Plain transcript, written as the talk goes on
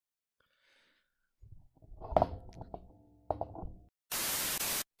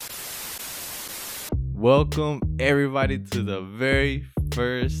Welcome everybody to the very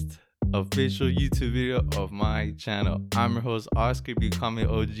first official YouTube video of my channel. I'm your host Oscar, becoming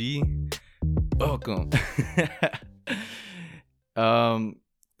OG. Welcome.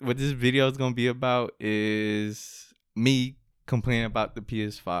 What this video is gonna be about is me complaining about the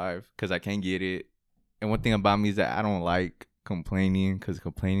PS5 because I can't get it. And one thing about me is that I don't like complaining because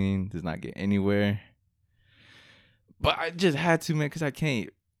complaining does not get anywhere. But I just had to, man, because I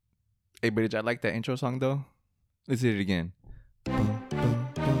can't. Hey, but did y'all like that intro song though? Let's hit it again. Boom, boom,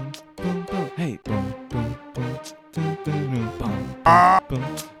 boom, boom, boom. Hey, boom, boom, boom, dun, dun, dun, boom,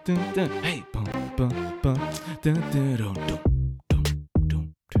 boom, dun, dun. Hey, boom, boom, boom, dun, dun, dun, dun,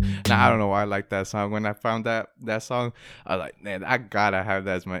 dun, dun. Now I don't know why I like that song. When I found that song, I was like, man, I gotta have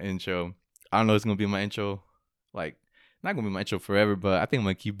that as my intro. I don't know if it's gonna be my intro, like not gonna be my intro forever, but I think I'm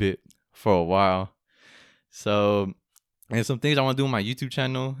gonna keep it for a while. So. And some things I want to do on my YouTube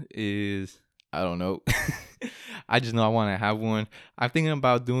channel is, I don't know. I just know I want to have one. I'm thinking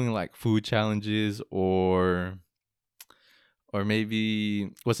about doing like food challenges or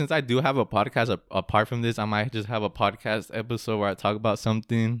maybe, well, since I do have a podcast apart from this, I might just have a podcast episode where I talk about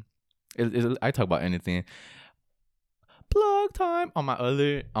something. I talk about anything. Plug time on my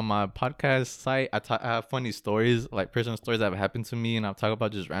podcast site. I have funny stories, like personal stories that have happened to me, and I'll talk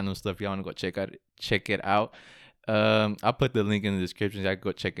about just random stuff. Y'all want to go check it out. I'll put the link in the description. I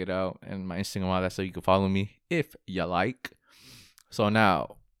go check it out and my Instagram, all that, so you can follow me if you like. So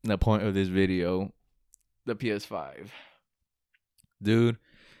now the point of this video, the PS5, dude.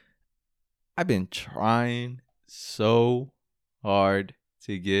 I've been trying so hard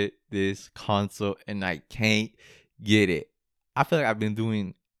to get this console and I can't get it. I feel like I've been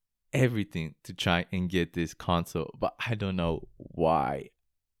doing everything to try and get this console, but I don't know why.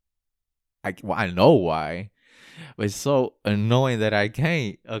 I know why. But it's so annoying that I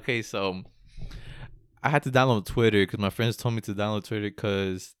can't. Okay, so I had to download Twitter because my friends told me to download Twitter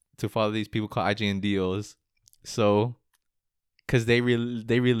to follow these people called IGN Deals. So, because they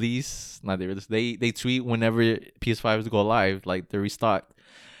tweet whenever PS5s go live, like they're restocked.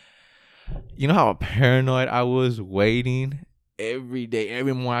 You know how paranoid I was waiting every day,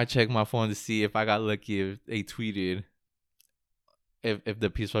 every morning I check my phone to see if I got lucky if they tweeted if the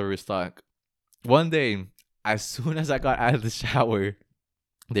PS5 restocked. One day, as soon as I got out of the shower,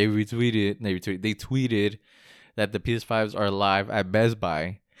 they tweeted that the PS5s are live at Best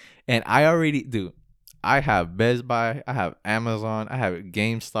Buy. And I have Best Buy, I have Amazon, I have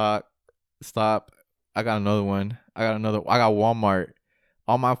GameStop, I got another one. I got Walmart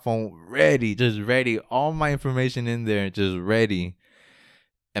on my phone, just ready. All my information in there, just ready.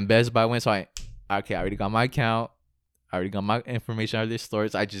 And Best Buy went, so I already got my account. I already got my information out of this store.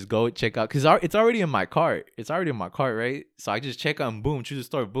 So I just go check out because it's already in my cart. It's already in my cart, right? So I just check out and boom, choose the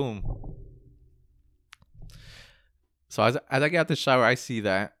store, boom. So as I get out the shower, I see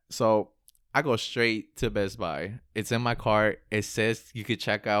that. So I go straight to Best Buy. It's in my cart. It says you could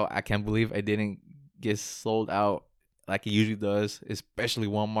check out. I can't believe it didn't get sold out like it usually does, especially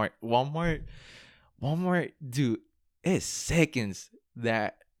Walmart. Walmart, dude, it's seconds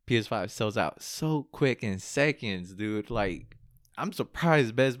that PS5 sells out so quick in seconds, dude. Like, I'm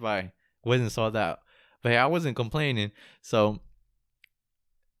surprised Best Buy wasn't sold out. But hey, I wasn't complaining. So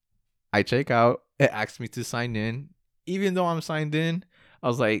I check out. It asks me to sign in. Even though I'm signed in, I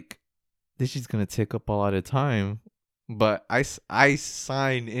was like, this is going to take up a lot of time. But I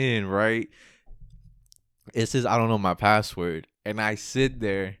sign in, right? It says I don't know my password. And I sit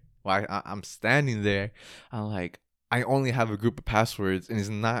there while I'm standing there. I'm like, I only have a group of passwords and it's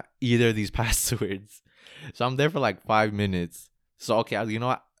not either of these passwords. So I'm there for like 5 minutes. So, okay, you know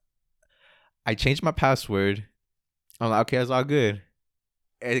what? I changed my password. I'm like, okay, that's all good.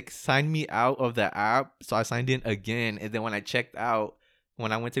 It signed me out of the app. So I signed in again. And then when I checked out,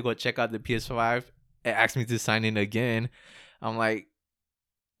 when I went to go check out the PS5, it asked me to sign in again. I'm like,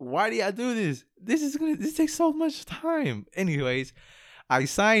 why do y'all do this? This takes so much time. Anyways, I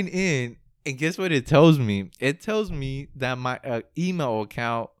sign in. And guess what it tells me? It tells me that my email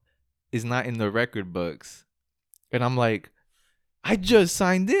account is not in the record books. And I'm like, I just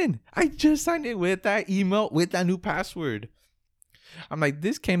signed in. With that email, with that new password. I'm like,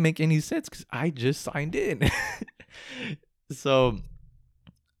 this can't make any sense because I just signed in. So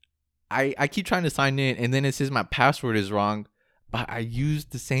I keep trying to sign in and then it says my password is wrong. But I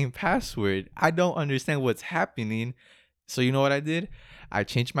used the same password. I don't understand what's happening. So you know what I did? I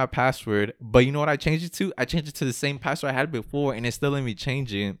changed my password, but you know what I changed it to? I changed it to the same password I had before, and it still let me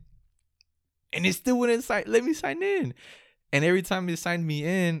change it. And it still wouldn't let me sign in. And every time it signed me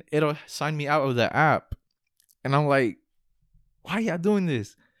in, it'll sign me out of the app. And I'm like, why y'all doing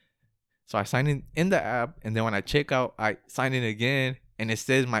this? So I sign in the app, and then when I check out, I sign in again, and it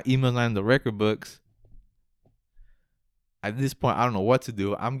says my email's not in the record books. At this point, I don't know what to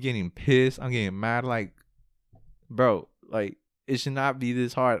do. I'm getting pissed. I'm getting mad. Like, bro, like, it should not be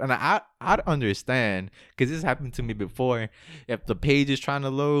this hard. And I'd understand, because this happened to me before. If the page is trying to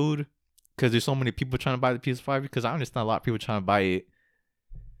load, because there's so many people trying to buy the PS5, because I understand a lot of people trying to buy it.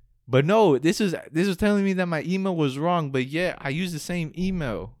 But no, this is telling me that my email was wrong. But yeah, I use the same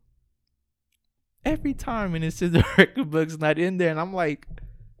email every time, and it says the record book's not in there, and I'm like,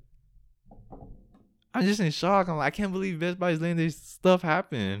 I'm just in shock. I'm like, I can't believe Best Buy is letting this stuff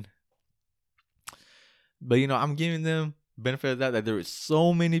happen. But I'm giving them benefit of that there were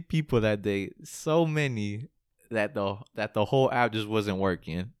so many people that day, so many that the whole app just wasn't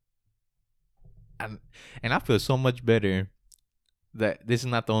working, and I feel so much better that this is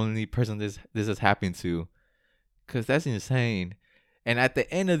not the only person this has happened to, because that's insane. And at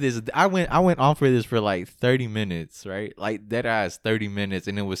the end of this, I went on for this for like 30 minutes, right? Like dead ass 30 minutes,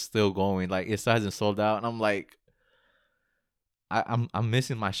 and it was still going. Like it still hasn't sold out, and I'm like, I'm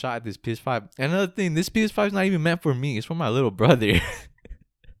missing my shot at this PS5. Another thing, this PS5 is not even meant for me. It's for my little brother.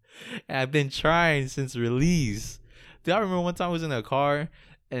 And I've been trying since release. Dude, I remember one time I was in a car,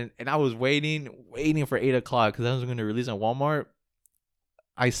 and I was waiting for 8 o'clock because I was going to release on Walmart.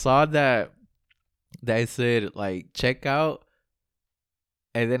 I saw that it said like checkout.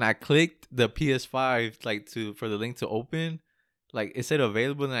 And then I clicked the PS5 like for the link to open. Like it said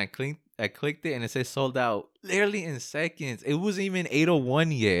available, and I clicked it, and it said sold out literally in seconds. It wasn't even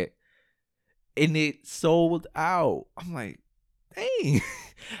 8:01 yet, and it sold out. I'm like, dang,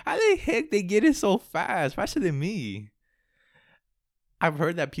 how the heck they get it so fast, faster than me? I've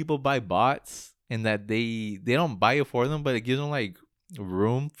heard that people buy bots and that they don't buy it for them, but it gives them like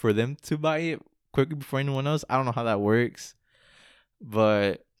room for them to buy it quicker before anyone else. I don't know how that works.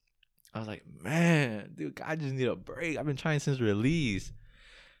 But I was like, man, dude, I just need a break. I've been trying since release.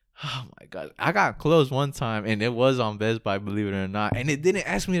 Oh my God. I got close one time, and it was on Best Buy, believe it or not. And it didn't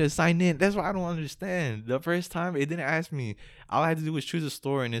ask me to sign in. That's what I don't understand. The first time, it didn't ask me. All I had to do was choose a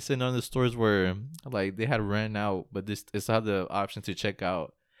store, and it said none of the stores were, like, they had ran out, but it's had the option to check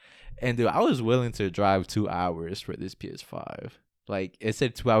out. And dude, I was willing to drive 2 hours for this PS5. Like, it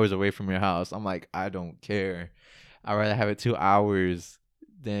said 2 hours away from your house. I'm like, I don't care. I'd rather have it 2 hours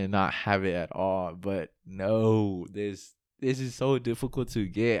than not have it at all. But no, this is so difficult to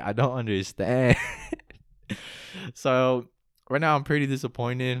get. I don't understand. So right now I'm pretty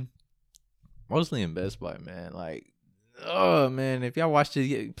disappointed. Mostly in Best Buy, man. Like, oh man, if y'all watched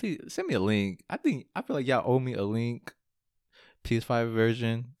it, please send me a link. I feel like y'all owe me a link. PS5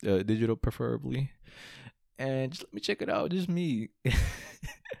 version, digital preferably. And just let me check it out. Just me.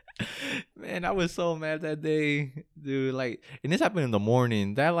 Man, I was so mad that day, dude. Like, and this happened in the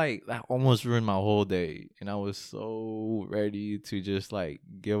morning. That almost ruined my whole day, and I was so ready to just like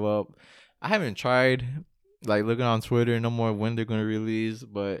give up. I haven't tried like looking on Twitter no more when they're gonna release,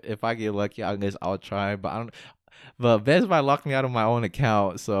 but if I get lucky, I guess I'll try. But I don't. But Best Buy locked me out of my own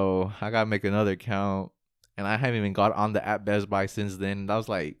account, so I gotta make another account, and I haven't even got on the app Best Buy since then. That was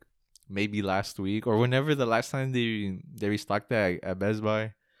like maybe last week or whenever the last time they restocked that at Best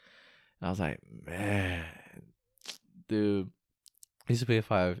Buy. I was like, man, dude, this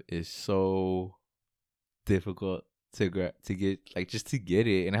PS5 is so difficult to get, like, just to get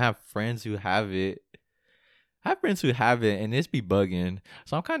it. And I have friends who have it. And it's be bugging.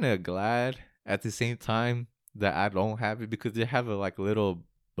 So I'm kind of glad at the same time that I don't have it, because they have like little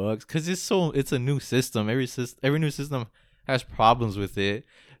bugs. Because it's a new system. Every new system has problems with it.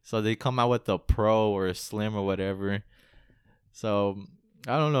 So they come out with a Pro or a Slim or whatever. So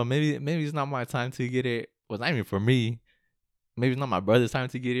I don't know. Maybe it's not my time to get it. Well, not even for me. Maybe it's not my brother's time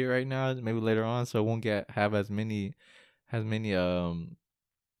to get it right now. Maybe later on, so it won't have as many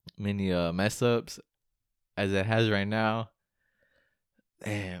mess ups as it has right now.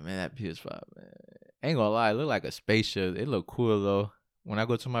 Damn, man, that PS5, man. Ain't gonna lie, it look like a spaceship. It look cool though. When I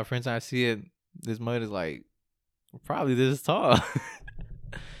go to my friends and I see it, this mud is like probably this tall.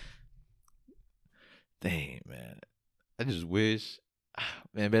 Dang, man. I just wish.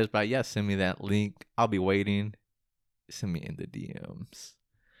 Man, Best Buy, yeah, send me that link. I'll be waiting. Send me in the DMs.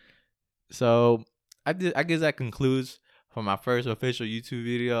 So I guess that concludes for my first official YouTube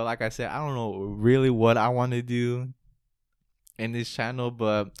video. Like I said, I don't know really what I want to do in this channel,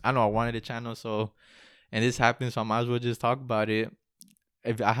 but I know I wanted a channel, and this happened, so I might as well just talk about it.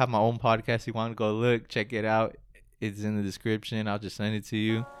 If I have my own podcast, you want to go look, check it out. It's in the description. I'll just send it to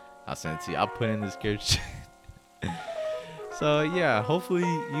you. I'll put it in the description. So yeah, hopefully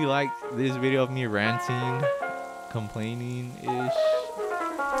you liked this video of me ranting, complaining ish.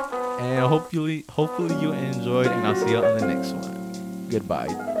 And hopefully you enjoyed, and I'll see you on the next one. Goodbye.